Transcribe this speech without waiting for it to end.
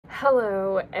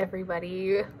Hello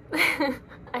everybody.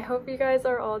 I hope you guys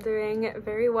are all doing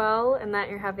very well and that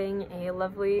you're having a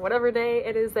lovely whatever day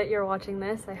it is that you're watching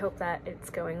this. I hope that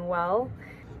it's going well.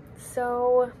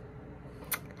 So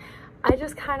I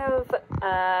just kind of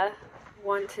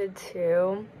wanted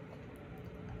to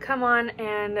come on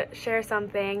and share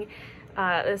something.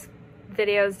 This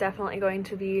video is definitely going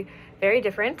to be very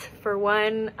different. For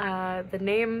one, the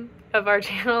name of our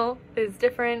channel is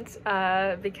different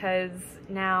because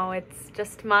now it's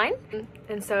just mine,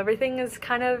 and so everything is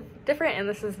kind of different, and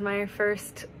this is my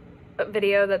first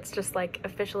video that's just like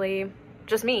officially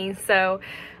just me. So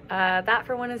that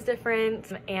for one is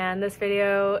different, and this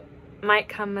video might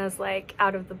come as like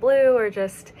out of the blue or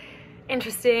just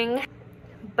interesting,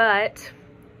 but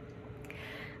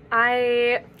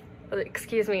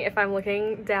excuse me if I'm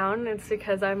looking down, it's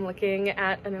because I'm looking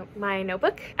at my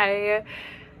notebook. I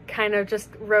kind of just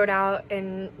wrote out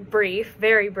in brief,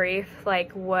 very brief,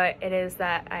 like what it is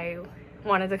that I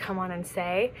wanted to come on and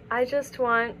say. I just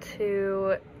want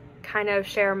to kind of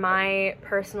share my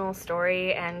personal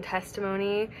story and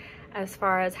testimony as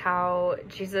far as how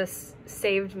Jesus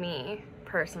saved me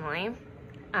personally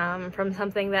from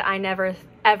something that I never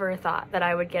ever thought that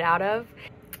I would get out of,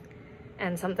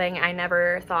 and something I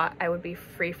never thought I would be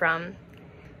free from.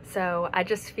 So I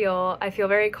feel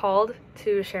very called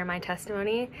to share my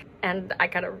testimony, and I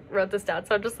kind of wrote this down,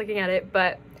 so I'm just looking at it.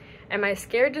 But am I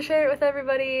scared to share it with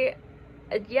everybody?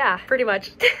 Yeah, pretty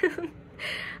much.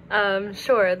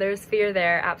 Sure, there's fear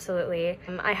there, absolutely.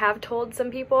 I have told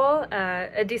some people,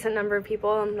 a decent number of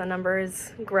people, and the number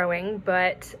is growing,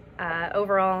 but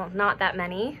overall not that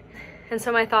many. And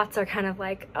so my thoughts are kind of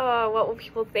like, oh, what will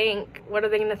people think? What are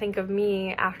they gonna think of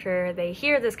me after they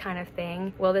hear this kind of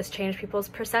thing? Will this change people's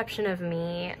perception of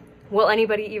me? Will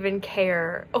anybody even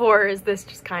care? Or is this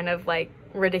just kind of like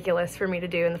ridiculous for me to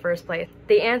do in the first place?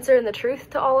 The answer and the truth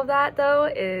to all of that, though,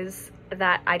 is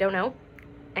that I don't know.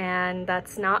 And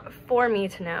that's not for me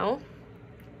to know.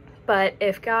 But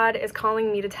if God is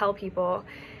calling me to tell people,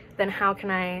 then how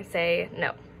can I say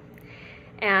no?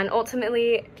 And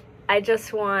ultimately, I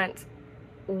just want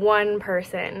one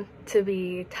person to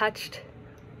be touched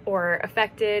or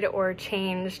affected or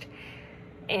changed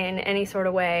in any sort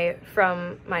of way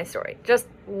from my story. Just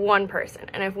one person.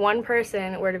 And if one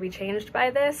person were to be changed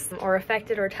by this or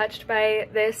affected or touched by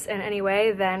this in any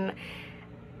way, then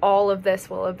all of this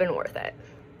will have been worth it.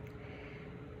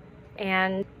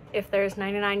 And if there's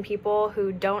 99 people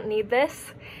who don't need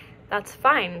this, that's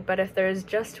fine. But if there's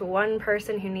just one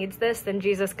person who needs this, then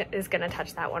Jesus is gonna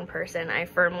touch that one person. I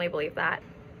firmly believe that.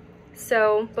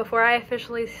 So before I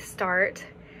officially start,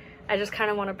 I just kind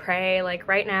of want to pray, like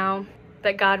right now,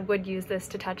 that God would use this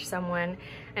to touch someone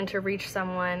and to reach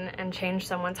someone and change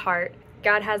someone's heart.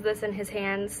 God has this in his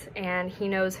hands, and he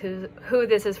knows who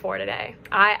this is for today.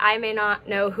 I may not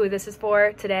know who this is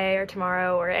for today or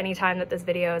tomorrow or any time that this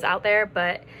video is out there,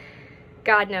 but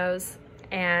God knows.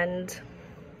 And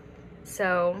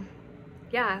so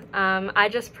yeah, I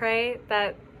just pray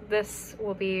that this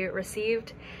will be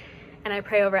received, and I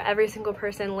pray over every single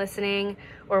person listening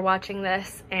or watching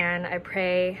this, and I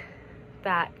pray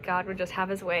that God would just have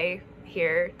his way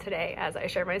here today as I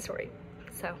share my story.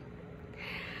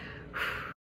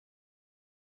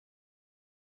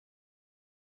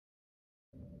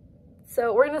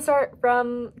 So we're gonna start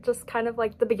from just kind of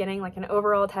like the beginning, like an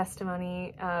overall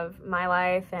testimony of my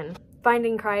life and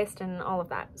finding Christ and all of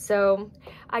that. So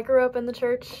I grew up in the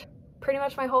church. Pretty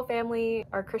much my whole family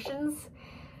are Christians,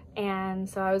 and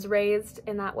so I was raised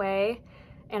in that way,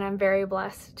 and I'm very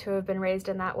blessed to have been raised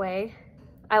in that way.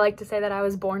 I like to say that I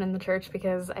was born in the church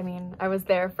because, I mean, I was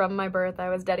there from my birth. I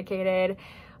was dedicated,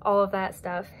 all of that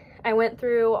stuff. I went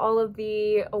through all of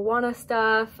the Awana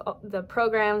stuff, the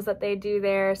programs that they do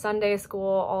there, Sunday school,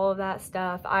 all of that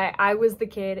stuff. I was the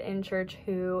kid in church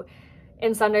who,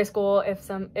 in Sunday school, if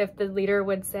the leader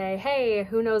would say, hey,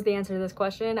 who knows the answer to this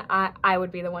question, I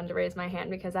would be the one to raise my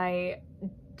hand because I,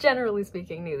 generally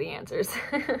speaking, knew the answers.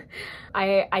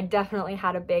 I definitely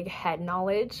had a big head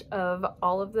knowledge of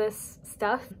all of this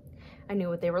stuff. I knew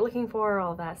what they were looking for,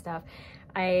 all of that stuff.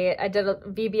 I did a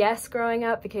VBS growing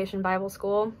up, Vacation Bible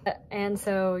School. And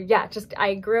so yeah,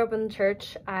 I grew up in the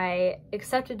church. I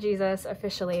accepted Jesus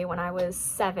officially when I was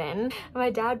 7. My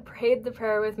dad prayed the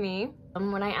prayer with me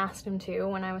when I asked him to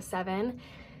when I was 7,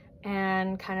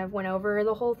 and kind of went over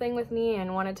the whole thing with me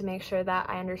and wanted to make sure that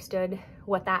I understood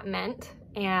what that meant.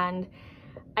 And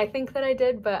I think that I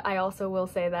did, but I also will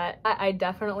say that I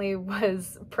definitely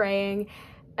was praying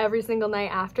every single night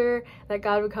after that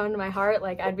God would come into my heart.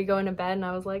 Like, I'd be going to bed and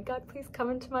I was like, God, please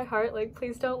come into my heart. Like,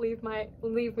 please don't leave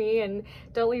me and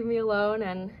don't leave me alone.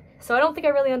 And So I don't think I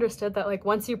really understood that like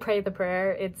once you pray the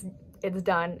prayer, it's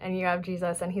done and you have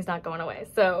Jesus and he's not going away.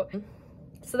 So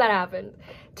that happened.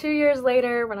 2 years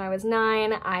later, when I was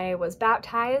 9, I was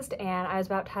baptized, and I was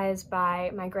baptized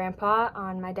by my grandpa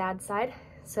on my dad's side.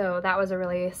 So that was a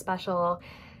really special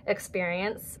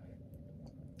experience.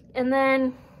 And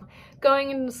then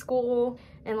going into school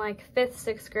in like 5th,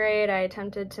 6th grade, I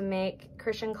attempted to make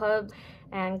Christian clubs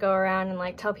and go around and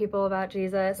like tell people about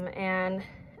Jesus. And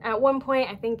at one point,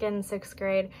 I think in 6th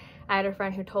grade, I had a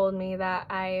friend who told me that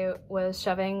I was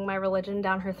shoving my religion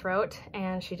down her throat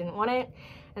and she didn't want it.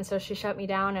 And so she shut me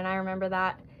down, and I remember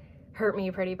that hurt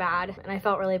me pretty bad. And I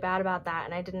felt really bad about that,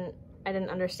 and I didn't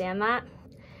understand that.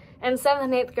 In 7th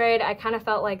and 8th grade, I kind of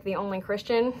felt like the only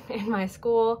Christian in my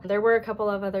school. There were a couple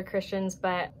of other Christians,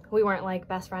 but we weren't like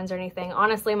best friends or anything.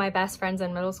 Honestly, my best friends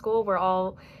in middle school were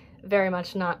all very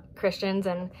much not Christians,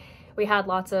 and we had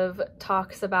lots of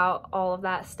talks about all of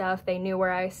that stuff. They knew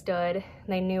where I stood.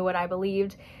 They knew what I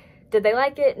believed. Did they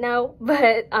like it? No,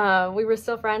 but we were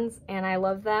still friends, and I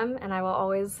love them, and I will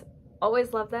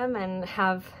always love them and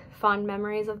have fond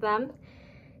memories of them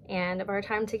and of our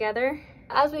time together.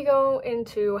 As we go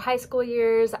into high school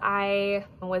years, I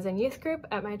was in youth group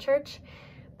at my church,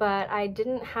 but I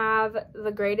didn't have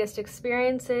the greatest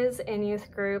experiences in youth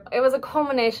group. It was a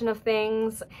culmination of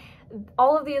things.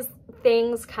 All of these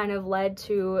things kind of led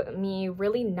to me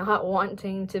really not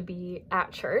wanting to be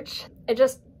at church. It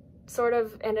just sort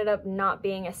of ended up not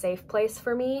being a safe place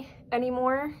for me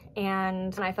anymore,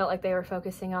 and I felt like they were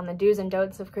focusing on the do's and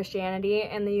don'ts of Christianity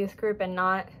in the youth group and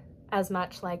not as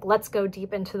much like, let's go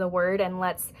deep into the word and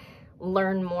let's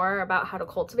learn more about how to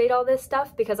cultivate all this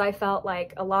stuff, because I felt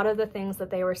like a lot of the things that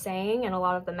they were saying and a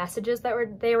lot of the messages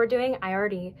that they were doing, I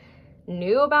already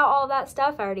knew about all that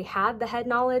stuff. I already had the head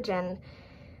knowledge, and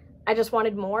I just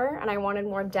wanted more, and I wanted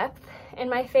more depth in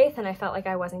my faith, and I felt like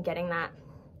I wasn't getting that.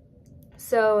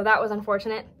 So that was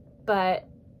unfortunate, but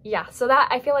yeah, so that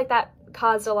I feel like that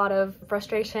caused a lot of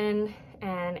frustration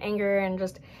and anger, and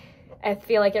just I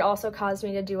feel like it also caused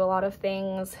me to do a lot of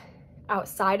things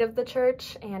outside of the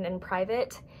church and in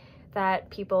private that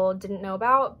people didn't know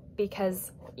about,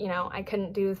 because, you know, I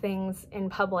couldn't do things in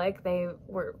public. They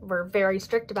were very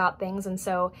strict about things, and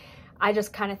so I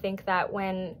just kind of think that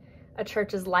when a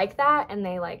church is like that and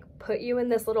they like put you in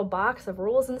this little box of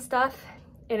rules and stuff,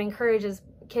 it encourages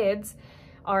kids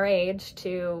our age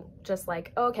to just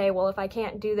like, okay, well, if I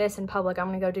can't do this in public, I'm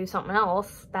gonna go do something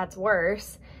else that's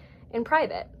worse in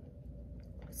private.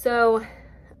 So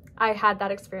I had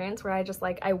that experience where I just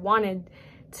like, I wanted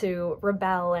to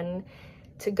rebel and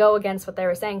to go against what they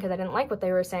were saying because I didn't like what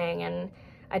they were saying, and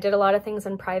I did a lot of things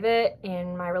in private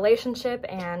in my relationship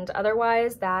and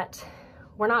otherwise that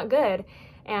were not good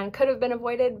and could have been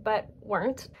avoided but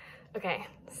weren't. Okay,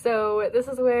 so this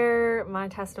is where my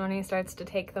testimony starts to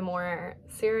take the more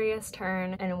serious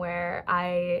turn, and where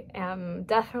I am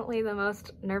definitely the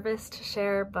most nervous to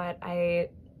share, but I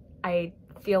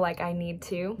feel like I need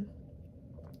to.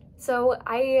 So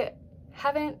I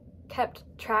haven't kept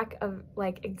track of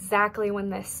like exactly when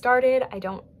this started. I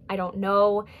don't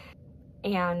know,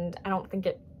 and I don't think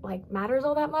it like matters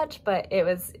all that much, but it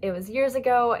was years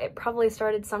ago. It probably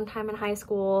started sometime in high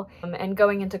school, and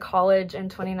going into college in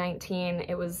 2019,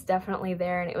 it was definitely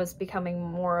there, and it was becoming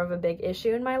more of a big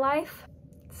issue in my life.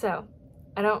 So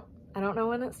I don't know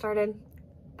when it started,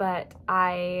 but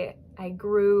I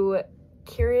grew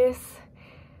curious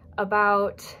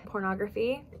about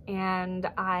pornography, and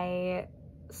I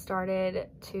started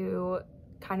to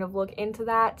kind of look into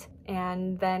that,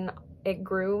 and then it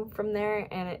grew from there,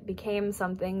 and it became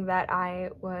something that I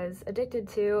was addicted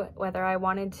to, whether I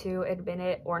wanted to admit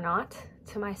it or not,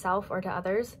 to myself or to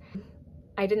others.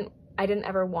 I didn't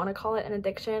ever want to call it an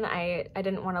addiction. I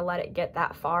didn't want to let it get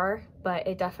that far, but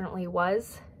it definitely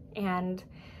was. And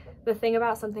the thing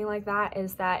about something like that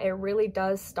is that it really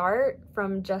does start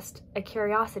from just a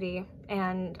curiosity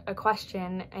and a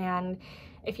question, and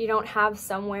if you don't have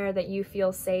somewhere that you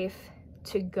feel safe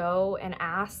to go and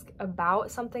ask about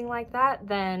something like that,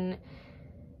 then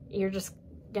you're just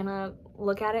gonna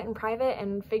look at it in private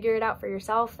and figure it out for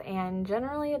yourself, and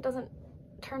generally it doesn't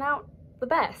turn out the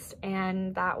best,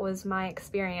 and that was my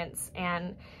experience.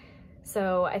 And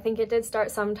so I think it did start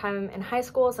sometime in high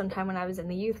school, sometime when I was in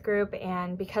the youth group,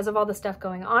 and because of all the stuff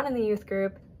going on in the youth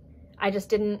group, I just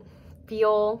didn't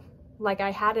feel like I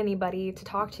had anybody to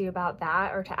talk to about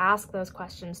that or to ask those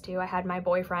questions to. I had my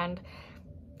boyfriend,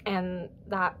 and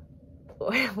that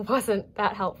wasn't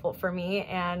that helpful for me,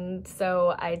 and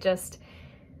so I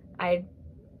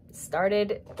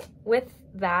started with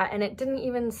that, and it didn't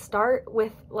even start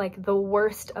with like the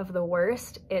worst of the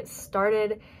worst. It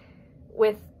started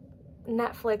with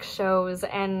Netflix shows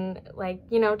and like,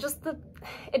 you know, just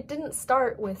it didn't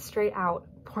start with straight out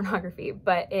pornography,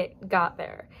 but it got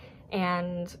there.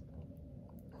 And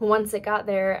once it got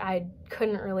there, I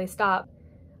couldn't really stop.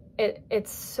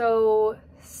 It's so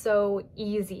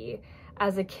easy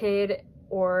as a kid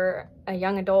or a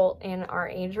young adult in our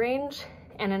age range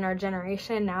and in our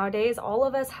generation nowadays. All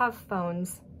of us have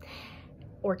phones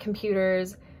or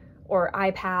computers or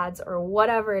iPads or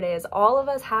whatever it is. All of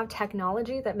us have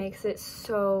technology that makes it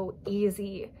so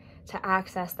easy to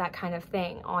access that kind of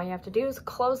thing. All you have to do is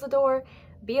close the door,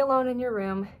 be alone in your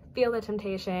room, feel the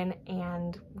temptation,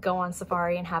 and go on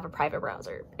Safari and have a private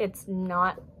browser. It's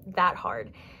not that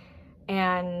hard.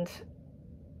 And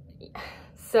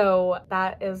so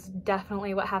that is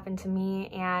definitely what happened to me.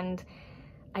 And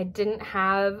I didn't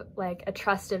have like a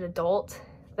trusted adult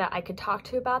that I could talk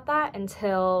to about that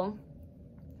until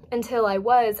I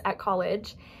was at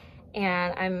college.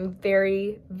 And I'm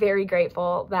very, very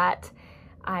grateful that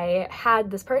I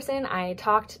had this person. I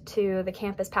talked to the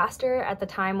campus pastor at the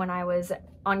time when I was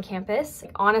on campus.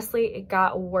 Honestly, it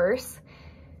got worse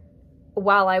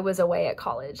while I was away at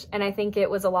college. And I think it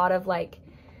was a lot of like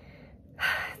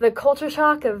the culture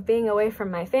shock of being away from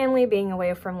my family, being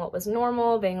away from what was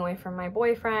normal, being away from my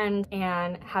boyfriend,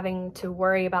 and having to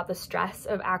worry about the stress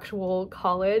of actual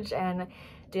college and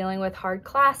dealing with hard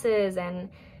classes and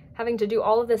having to do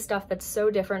all of this stuff that's so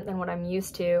different than what I'm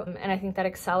used to. And I think that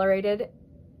accelerated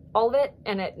all of it,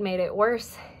 and it made it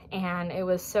worse. And it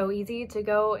was so easy to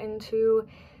go into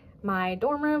my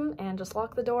dorm room and just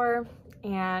lock the door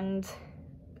and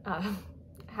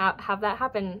have that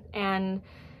happen. And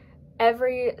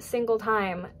every single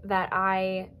time that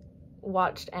I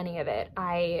watched any of it,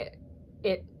 I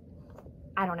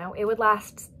don't know, it would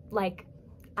last like,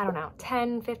 I don't know,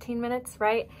 10, 15 minutes,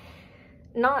 right?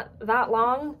 Not that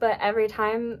long, but every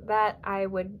time that I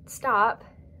would stop,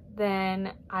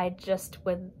 then I just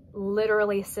would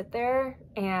literally sit there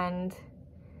and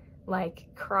like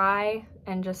cry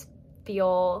and just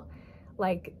feel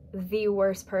like the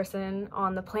worst person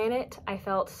on the planet. I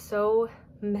felt so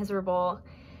miserable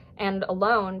and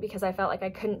alone because I felt like I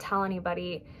couldn't tell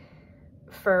anybody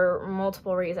for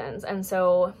multiple reasons. And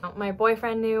so my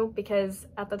boyfriend knew, because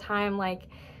at the time, like,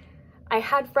 I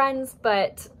had friends,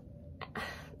 but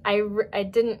I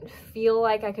didn't feel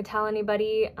like I could tell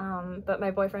anybody, but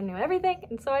my boyfriend knew everything,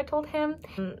 and so I told him.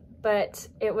 But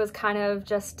it was kind of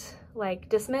just like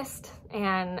dismissed,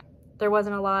 and there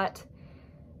wasn't a lot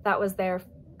that was there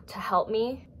to help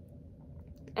me.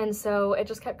 And so it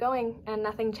just kept going and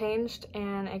nothing changed,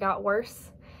 and it got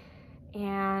worse.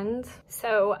 And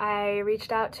so I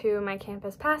reached out to my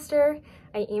campus pastor.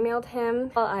 I emailed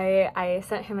him. I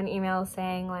sent him an email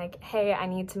saying like, hey, I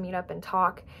need to meet up and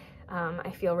talk.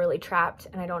 I feel really trapped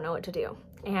and I don't know what to do.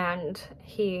 And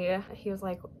he was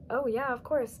like, oh yeah, of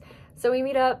course. So we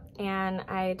meet up and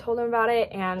I told him about it,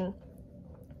 and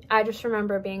I just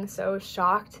remember being so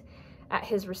shocked at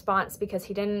his response, because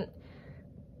he didn't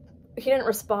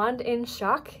respond in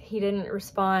shock. He didn't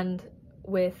respond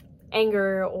with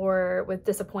anger or with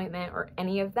disappointment or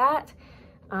any of that.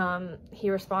 He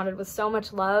responded with so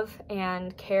much love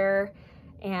and care,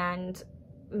 and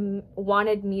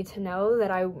wanted me to know that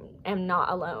I am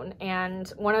not alone. And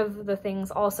one of the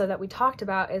things also that we talked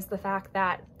about is the fact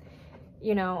that,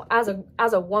 you know, as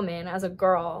a woman, as a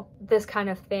girl, this kind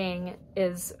of thing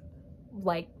is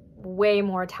like way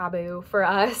more taboo for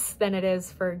us than it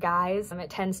is for guys. It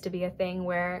tends to be a thing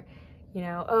where, you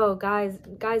know, oh, guys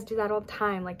do that all the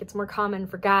time. Like, it's more common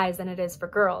for guys than it is for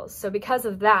girls. So because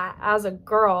of that, as a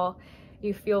girl,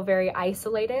 you feel very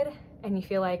isolated, and you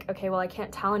feel like, okay, well, I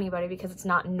can't tell anybody because it's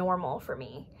not normal for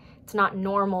me. It's not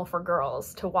normal for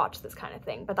girls to watch this kind of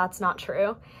thing, but that's not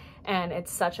true. And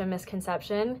it's such a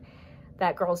misconception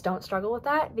that girls don't struggle with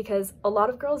that, because a lot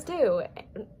of girls do.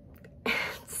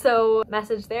 So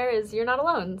message there is, you're not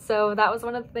alone. So that was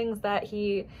one of the things that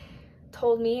he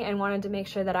told me and wanted to make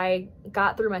sure that I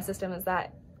got through my system, is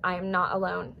that I am not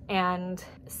alone. And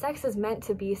sex is meant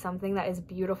to be something that is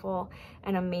beautiful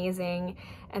and amazing,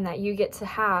 and that you get to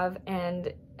have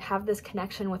this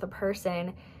connection with a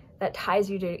person that ties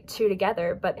you two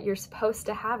together, but you're supposed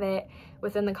to have it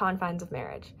within the confines of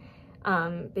marriage.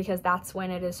 Because that's when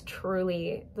it is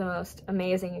truly the most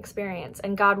amazing experience,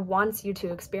 and God wants you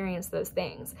to experience those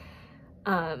things.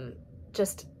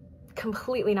 Just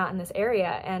completely not in this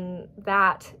area, and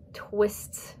that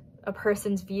twists a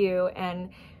person's view and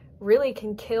really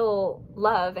can kill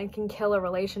love and can kill a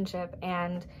relationship,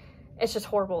 and it's just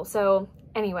horrible. So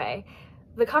anyway,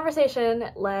 the conversation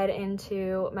led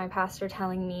into my pastor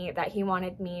telling me that he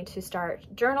wanted me to start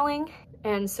journaling,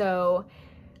 and so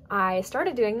I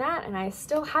started doing that, and I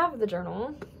still have the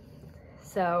journal.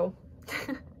 So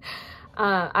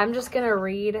I'm just gonna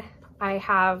read. I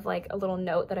have like a little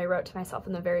note that I wrote to myself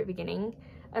in the very beginning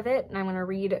of it, and I'm gonna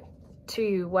read to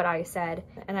you what I said,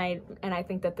 and I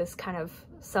think that this kind of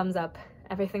sums up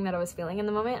everything that I was feeling in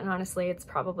the moment. And honestly, it's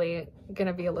probably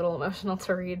gonna be a little emotional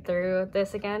to read through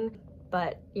this again,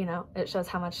 but you know, it shows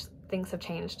how much things have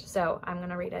changed. So I'm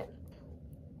gonna read it.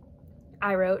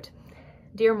 I wrote,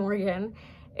 "Dear Morgan,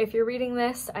 if you're reading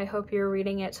this, I hope you're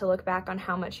reading it to look back on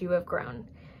how much you have grown.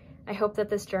 I hope that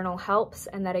this journal helps,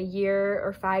 and that a year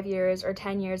or 5 years or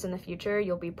 10 years in the future,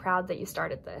 you'll be proud that you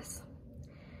started this.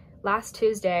 Last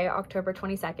Tuesday, October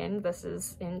 22nd, this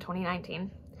is in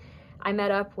 2019, I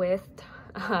met up with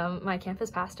my campus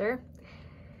pastor.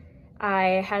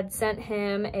 I had sent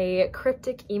him a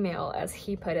cryptic email, as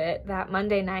he put it, that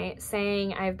Monday night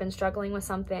saying I've been struggling with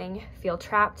something, feel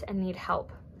trapped, and need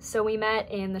help. So we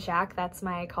met in the Shack. That's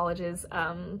my college's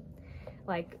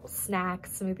like snack,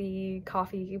 smoothie,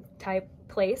 coffee type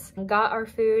place. Got our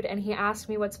food, and he asked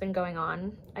me what's been going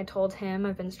on. I told him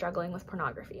I've been struggling with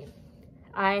pornography.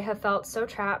 I have felt so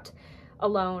trapped,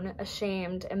 alone,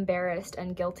 ashamed, embarrassed,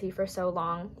 and guilty for so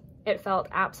long. It felt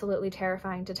absolutely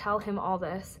terrifying to tell him all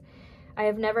this. I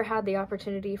have never had the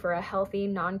opportunity for a healthy,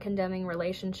 non-condemning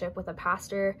relationship with a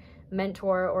pastor,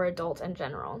 mentor, or adult in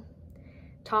general.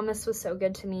 Thomas was so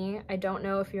good to me. I don't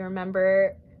know if you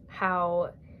remember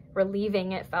how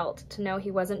relieving it felt to know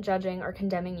he wasn't judging or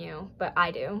condemning you, but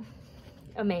I do.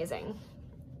 Amazing.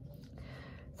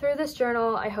 Through this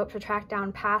journal, I hope to track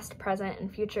down past, present,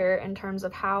 and future in terms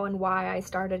of how and why I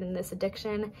started in this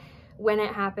addiction, when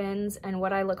it happens, and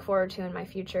what I look forward to in my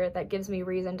future that gives me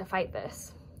reason to fight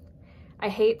this. I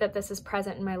hate that this is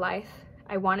present in my life.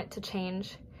 I want it to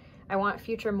change. I want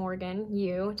future Morgan,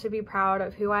 you, to be proud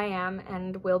of who I am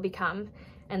and will become,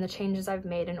 and the changes I've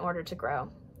made in order to grow.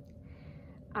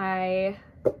 I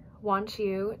want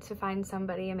you to find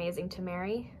somebody amazing to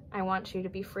marry. I want you to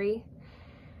be free.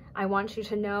 I want you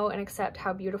to know and accept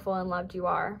how beautiful and loved you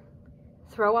are.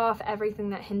 Throw off everything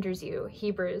that hinders you,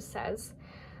 Hebrews says.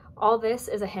 All this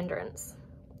is a hindrance.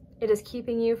 It is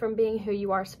keeping you from being who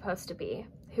you are supposed to be,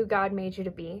 who God made you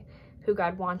to be, who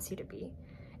God wants you to be.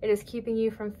 It is keeping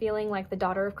you from feeling like the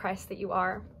daughter of Christ that you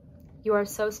are. You are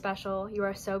so special. You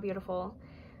are so beautiful.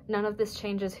 None of this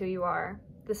changes who you are.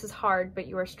 This is hard, but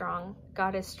you are strong.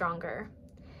 God is stronger.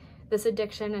 This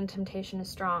addiction and temptation is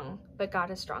strong, but God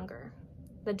is stronger.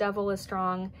 The devil is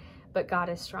strong, but God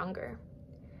is stronger.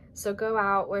 So go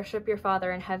out, worship your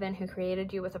Father in heaven who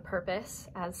created you with a purpose,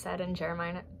 as said in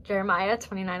Jeremiah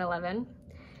 29:11.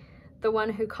 The one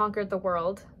who conquered the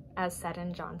world, as said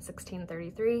in John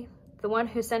 16:33. The one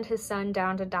who sent his son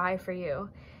down to die for you.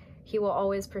 He will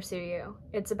always pursue you.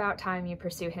 It's about time you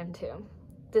pursue him too.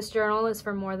 This journal is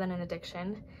for more than an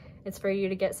addiction. It's for you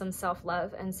to get some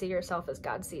self-love and see yourself as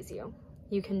God sees you.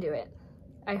 You can do it.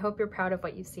 I hope you're proud of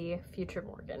what you see, future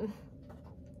Morgan."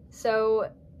 So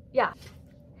yeah,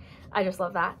 I just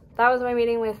love that. That was my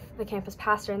meeting with the campus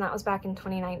pastor, and that was back in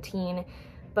 2019.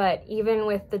 But even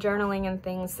with the journaling and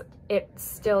things, it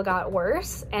still got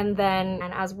worse. And then,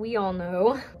 and as we all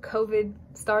know, COVID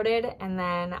started, and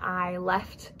then I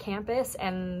left campus,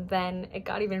 and then it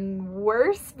got even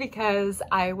worse because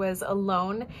I was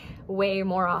alone way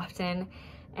more often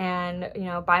and, you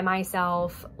know, by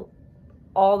myself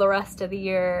all the rest of the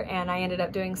year. And I ended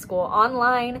up doing school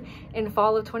online in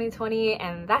fall of 2020,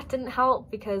 and that didn't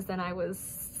help because then I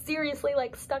was seriously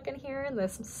like stuck in here in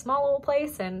this small little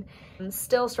place and I'm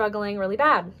still struggling really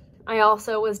bad. I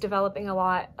also was developing a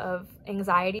lot of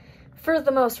anxiety for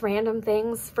the most random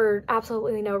things for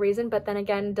absolutely no reason. But then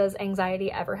again, does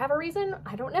anxiety ever have a reason?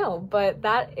 I don't know, but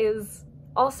that is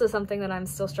also something that I'm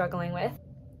still struggling with.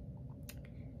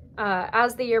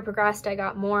 As the year progressed, I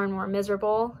got more and more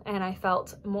miserable, and I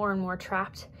felt more and more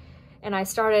trapped. And I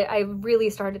really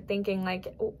started thinking,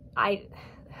 like,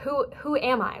 who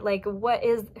am I? Like,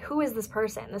 who is this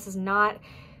person? This is not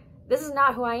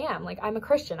who I am. Like, I'm a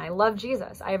Christian. I love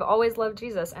Jesus. I've always loved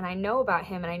Jesus, and I know about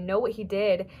him, and I know what he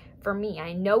did for me.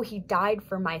 I know he died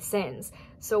for my sins.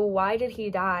 So why did he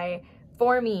die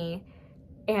for me?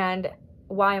 And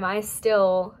why am I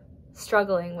still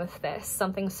struggling with this?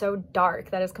 Something so dark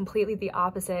that is completely the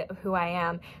opposite of who I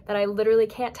am, that I literally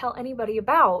can't tell anybody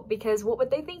about, because what would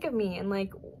they think of me? And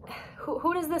like,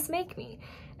 who does this make me?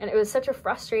 And it was such a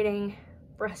frustrating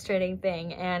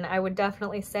thing. And I would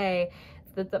definitely say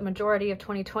that the majority of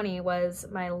 2020 was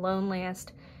my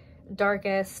loneliest,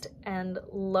 darkest, and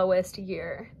lowest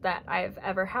year that I've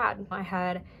ever had. I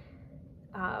had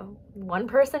one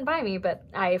person by me, but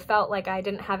I felt like I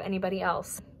didn't have anybody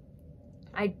else.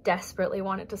 I desperately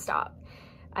wanted to stop.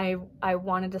 I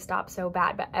wanted to stop so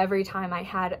bad, but every time I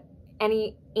had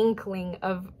any inkling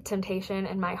of temptation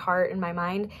in my heart and my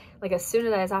mind, like as soon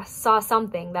as I saw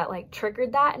something that like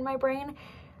triggered that in my brain,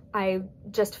 I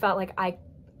just felt like I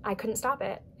couldn't stop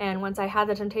it. And once I had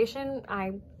the temptation,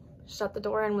 I shut the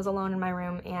door and was alone in my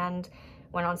room and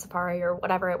went on Safari or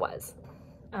whatever it was.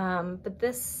 But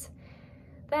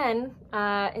then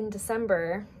in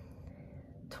December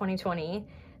 2020,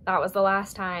 that was the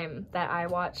last time that I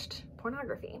watched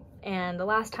pornography. And the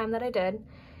last time that I did,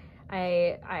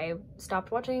 I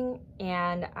stopped watching,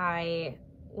 and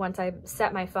once I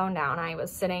set my phone down, I was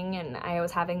sitting and I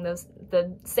was having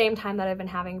the same time that I've been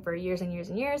having for years and years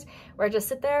and years, where I just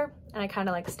sit there and I kind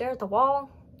of like stare at the wall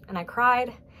and I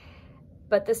cried.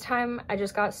 But this time I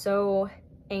just got so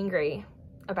angry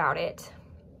about it.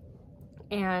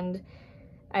 And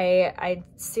I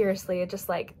seriously just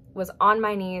like was on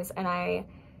my knees and I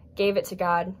gave it to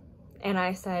God. And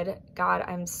I said, God,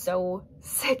 I'm so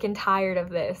sick and tired of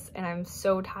this. And I'm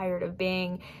so tired of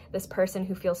being this person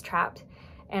who feels trapped.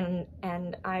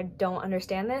 And I don't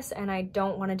understand this, and I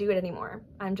don't want to do it anymore.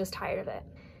 I'm just tired of it.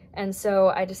 And so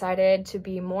I decided to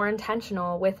be more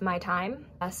intentional with my time.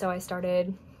 So I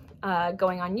started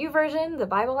going on YouVersion, the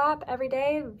Bible app, every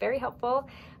day. Very helpful.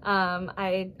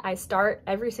 I start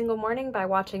every single morning by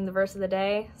watching the verse of the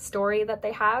day story that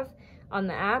they have on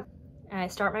the app. And I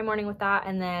start my morning with that.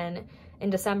 And then in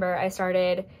December, I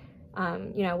started,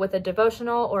 with a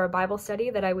devotional or a Bible study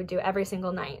that I would do every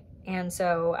single night. And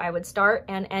so I would start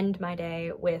and end my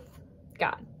day with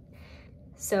God.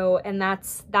 So, and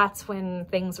that's when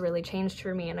things really changed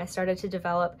for me, and I started to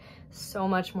develop so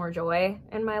much more joy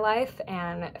in my life,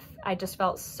 and I just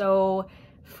felt so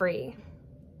free.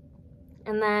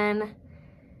 And then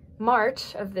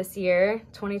March of this year,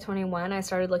 2021, I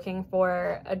started looking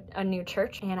for a new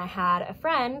church, and I had a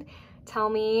friend tell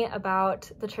me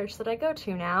about the church that I go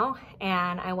to now,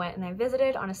 and I went and I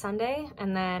visited on a Sunday,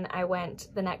 and then I went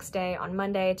the next day on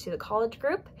Monday to the college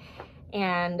group.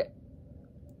 And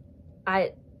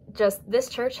this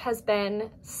church has been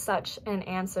such an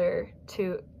answer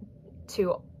to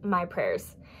my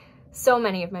prayers, so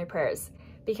many of my prayers,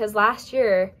 because last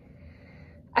year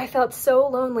I felt so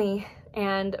lonely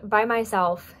and by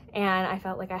myself, and I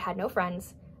felt like I had no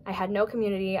friends. I had no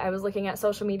community. I was looking at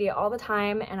social media all the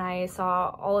time, and I saw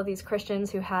all of these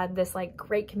Christians who had this like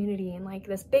great community and like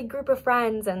this big group of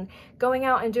friends and going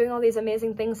out and doing all these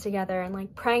amazing things together and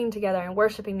like praying together and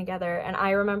worshiping together. And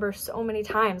I remember so many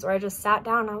times where I just sat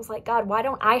down and I was like, God, why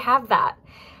don't I have that?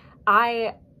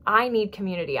 I need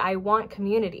community. I want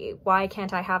community. Why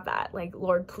can't I have that? Like,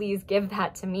 Lord, please give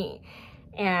that to me.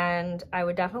 And I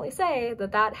would definitely say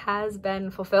that that has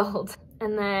been fulfilled.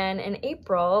 And then in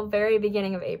April, very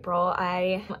beginning of April,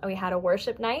 we had a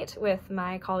worship night with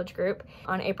my college group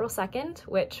on April 2nd,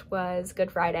 which was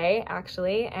Good Friday,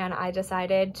 actually, and I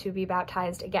decided to be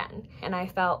baptized again. And I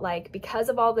felt like because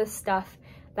of all this stuff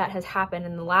that has happened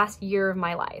in the last year of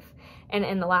my life and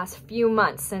in the last few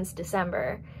months since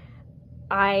December,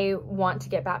 I want to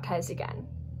get baptized again.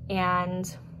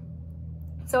 And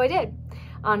so I did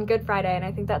on Good Friday, and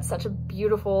I think that's such a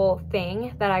beautiful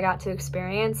thing that I got to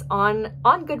experience on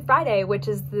Good Friday, which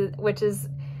is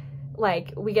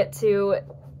like we get to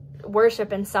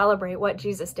worship and celebrate what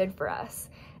Jesus did for us.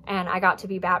 And I got to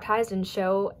be baptized and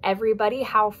show everybody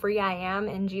how free I am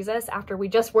in Jesus after we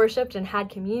just worshiped and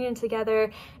had communion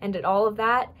together and did all of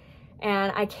that.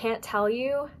 And I can't tell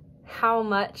you how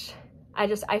much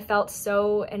I felt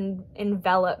so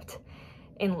enveloped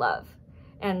in love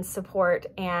and support,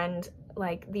 and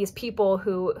like these people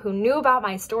who knew about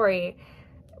my story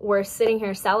were sitting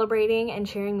here celebrating and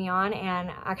cheering me on. And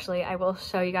actually, I will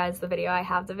show you guys the video. I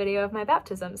have the video of my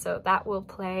baptism, so that will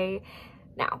play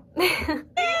now.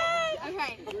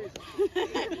 Okay.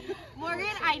 Morgan,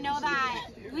 I know that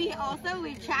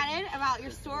we've chatted about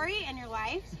your story and your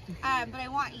life, but I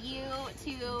want you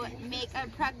to make a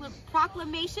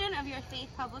proclamation of your faith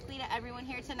publicly to everyone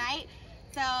here tonight.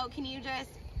 So can you just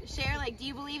share, like, do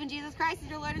you believe in Jesus Christ as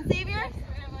your Lord and Savior?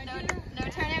 No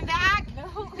turning back? No.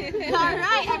 All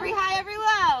right, every high, every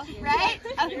low, right?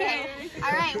 Okay.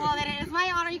 All right, well then it is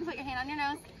my honor, you can put your hand on your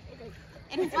nose.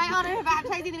 It is my honor to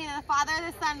baptize you in the name of the Father,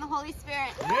 the Son, and the Holy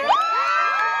Spirit.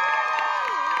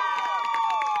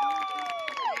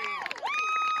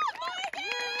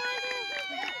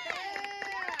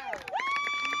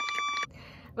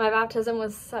 My baptism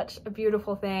was such a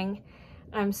beautiful thing.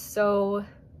 I'm so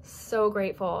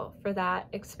grateful for that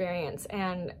experience.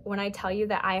 And when I tell you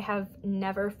that I have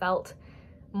never felt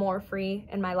more free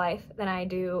in my life than I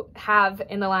have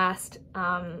in the last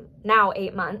now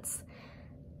 8 months,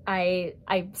 I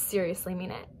seriously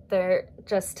mean it. They're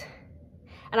just,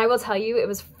 And I will tell you, it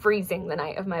was freezing the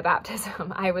night of my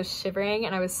baptism. I was shivering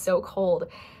and I was so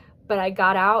cold, but I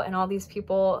got out and all these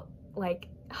people like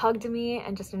hugged me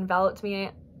and just enveloped me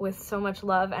with so much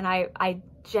love. And I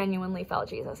genuinely felt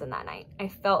Jesus in that night. I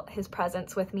felt his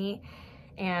presence with me.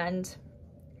 And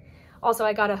also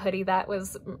I got a hoodie that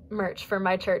was merch for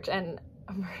my church and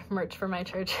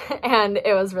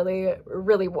it was really,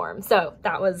 really warm. So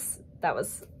that was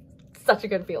such a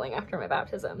good feeling after my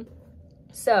baptism.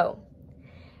 So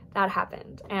that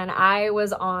happened and I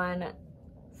was on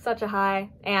such a high.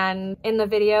 And in the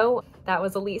video, that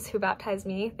was Elise who baptized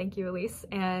me. Thank you, Elise.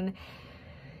 And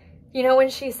you know, when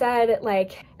she said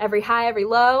like every high, every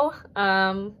low,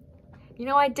 you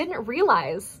know, I didn't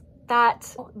realize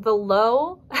that the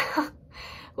low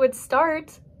would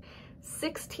start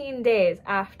 16 days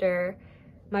after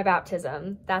my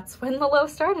baptism. That's when the low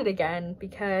started again,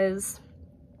 because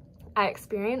I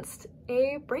experienced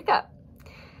a breakup.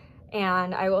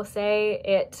 And I will say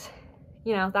it,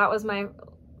 you know, that was my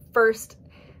first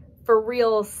for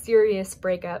real serious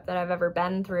breakup that I've ever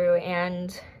been through.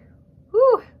 And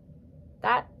whew,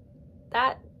 that'll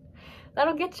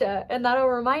get you, and that'll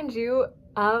remind you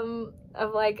of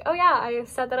like, oh yeah, I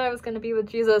said that I was going to be with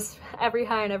Jesus every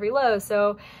high and every low,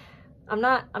 so I'm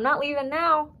not leaving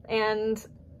now. And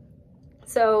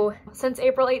so since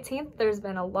April 18th, there's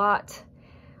been a lot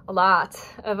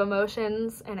of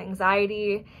emotions and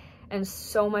anxiety and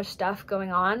so much stuff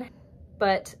going on.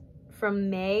 But from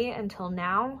May until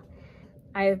now,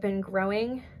 I have been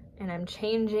growing and I'm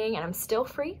changing and I'm still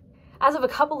free. As of a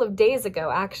couple of days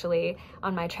ago, actually,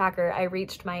 on my tracker, I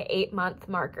reached my 8-month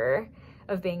marker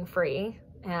of being free,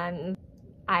 and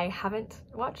I haven't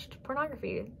watched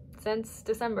pornography since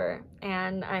December,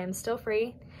 and I am still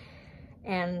free,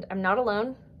 and I'm not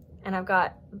alone, and I've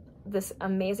got this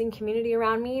amazing community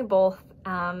around me, both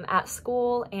at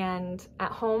school and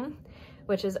at home,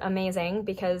 which is amazing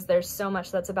because there's so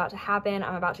much that's about to happen.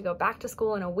 I'm about to go back to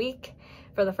school in a week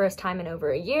for the first time in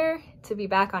over a year, to be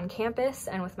back on campus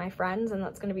and with my friends, and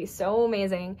that's going to be so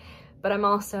amazing. But I'm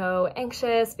also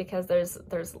anxious because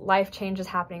there's life changes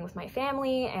happening with my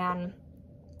family, and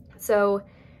so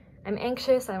I'm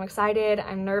anxious, I'm excited,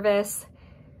 I'm nervous.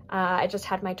 I just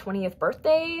had my 20th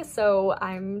birthday, so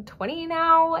I'm 20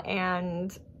 now,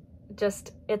 and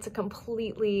just, it's a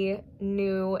completely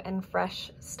new and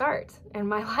fresh start in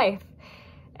my life.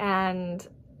 And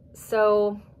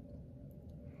so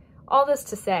all this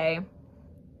to say,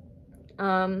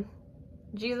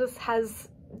 Jesus has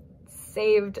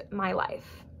saved my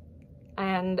life,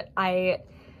 and I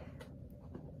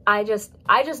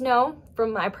just know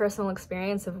from my personal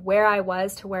experience of where I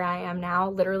was to where I am now,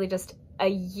 literally just a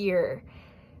year.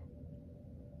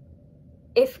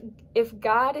 If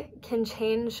God can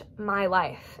change my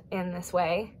life in this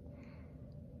way,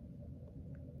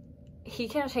 he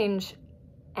can change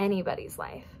anybody's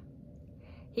life.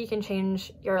 He can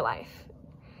change your life.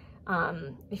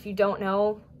 If you don't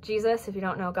know Jesus, if you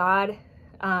don't know God,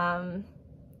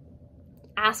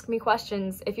 ask me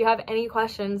questions. If you have any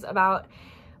questions about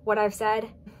what I've said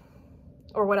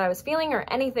or what I was feeling or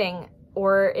anything,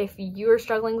 or if you are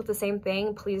struggling with the same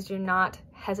thing, please do not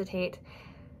hesitate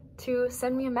to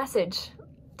send me a message.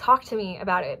 Talk to me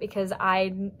about it, because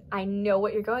I know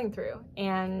what you're going through,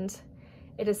 and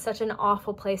it is such an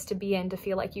awful place to be in, to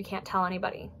feel like you can't tell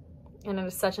anybody. And it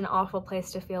is such an awful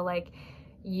place to feel like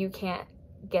you can't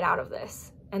get out of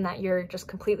this, and that you're just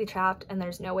completely trapped and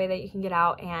there's no way that you can get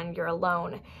out and you're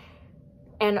alone.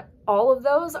 And all of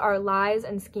those are lies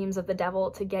and schemes of the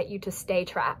devil to get you to stay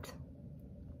trapped.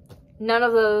 None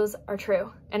of those are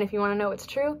true. And if you want to know what's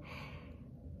true,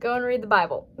 go and read the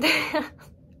Bible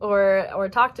or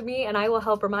talk to me, and I will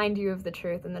help remind you of the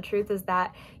truth. And the truth is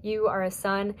that you are a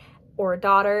son or a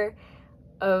daughter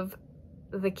of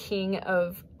the King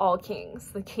of all kings,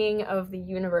 the King of the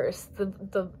universe,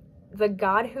 the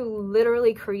God who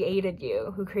literally created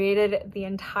you, who created the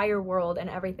entire world and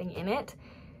everything in it,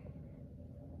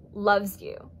 loves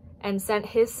you and sent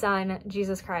his son,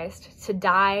 Jesus Christ, to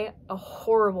die a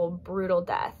horrible, brutal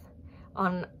death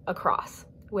on a cross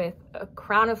with a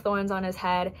crown of thorns on his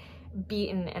head,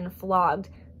 beaten and flogged.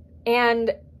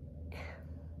 And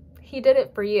he did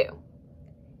it for you.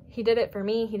 He did it for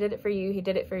me. He did it for you. He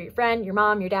did it for your friend, your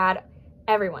mom, your dad,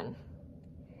 everyone.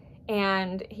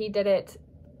 And he did it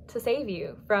to save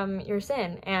you from your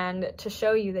sin and to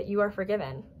show you that you are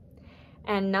forgiven.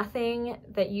 And nothing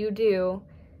that you do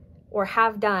or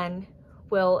have done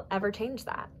will ever change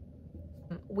that.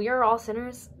 We are all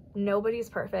sinners. Nobody's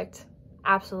perfect.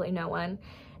 Absolutely no one.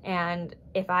 And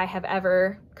if I have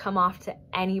ever come off to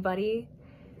anybody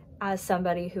as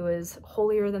somebody who is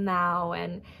holier than thou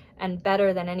and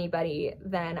better than anybody,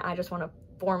 then I just want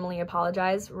to formally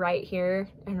apologize right here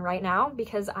and right now,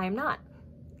 because I'm not.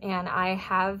 And I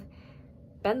have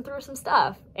been through some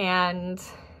stuff, and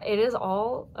it is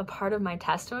all a part of my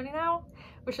testimony now,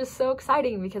 which is so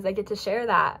exciting because I get to share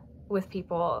that with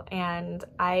people. And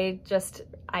I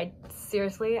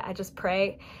seriously just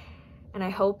pray and I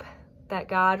hope that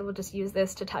God will just use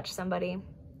this to touch somebody.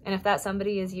 And if that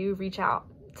somebody is you, reach out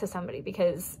to somebody,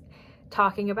 because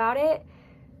talking about it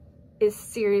is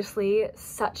seriously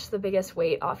such the biggest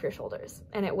weight off your shoulders,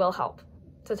 and it will help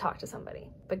to talk to somebody.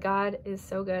 But God is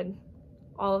so good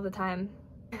all of the time,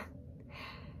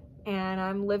 and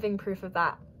I'm living proof of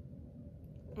that.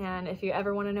 And if you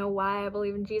ever want to know why I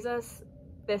believe in Jesus,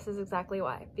 this is exactly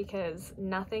why, because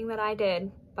nothing that I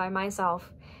did by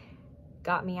myself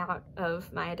got me out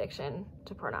of my addiction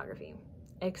to pornography,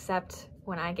 except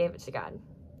when I gave it to God.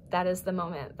 That is the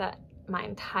moment that my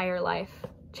entire life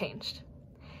changed.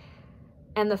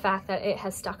 And the fact that it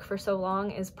has stuck for so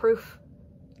long is proof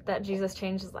that Jesus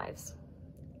changes lives,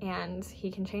 and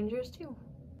he can change yours too.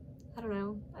 I don't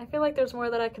know. I feel like there's more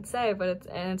that I could say, but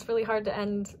it's really hard to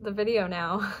end the video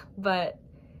now. But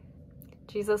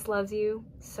Jesus loves you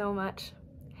so much.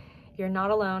 You're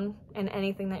not alone in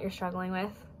anything that you're struggling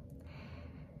with.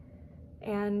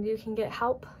 And you can get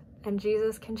help, and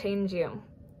Jesus can change you.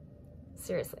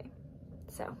 Seriously.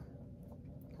 So,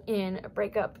 in a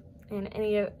breakup, in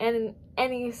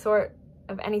any sort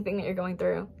of anything that you're going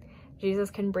through, Jesus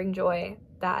can bring joy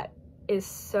that is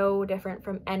so different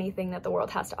from anything that the world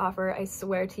has to offer. I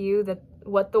swear to you that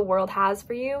what the world has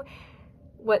for you,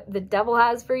 what the devil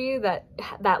has for you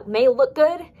that may look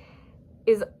good,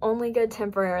 is only good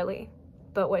temporarily.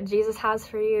 But what Jesus has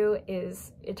for you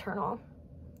is eternal.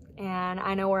 And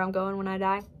I know where I'm going when I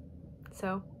die.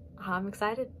 So I'm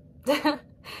excited.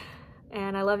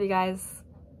 And I love you guys.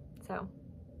 So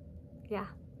yeah.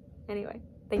 Anyway,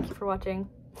 thank you for watching.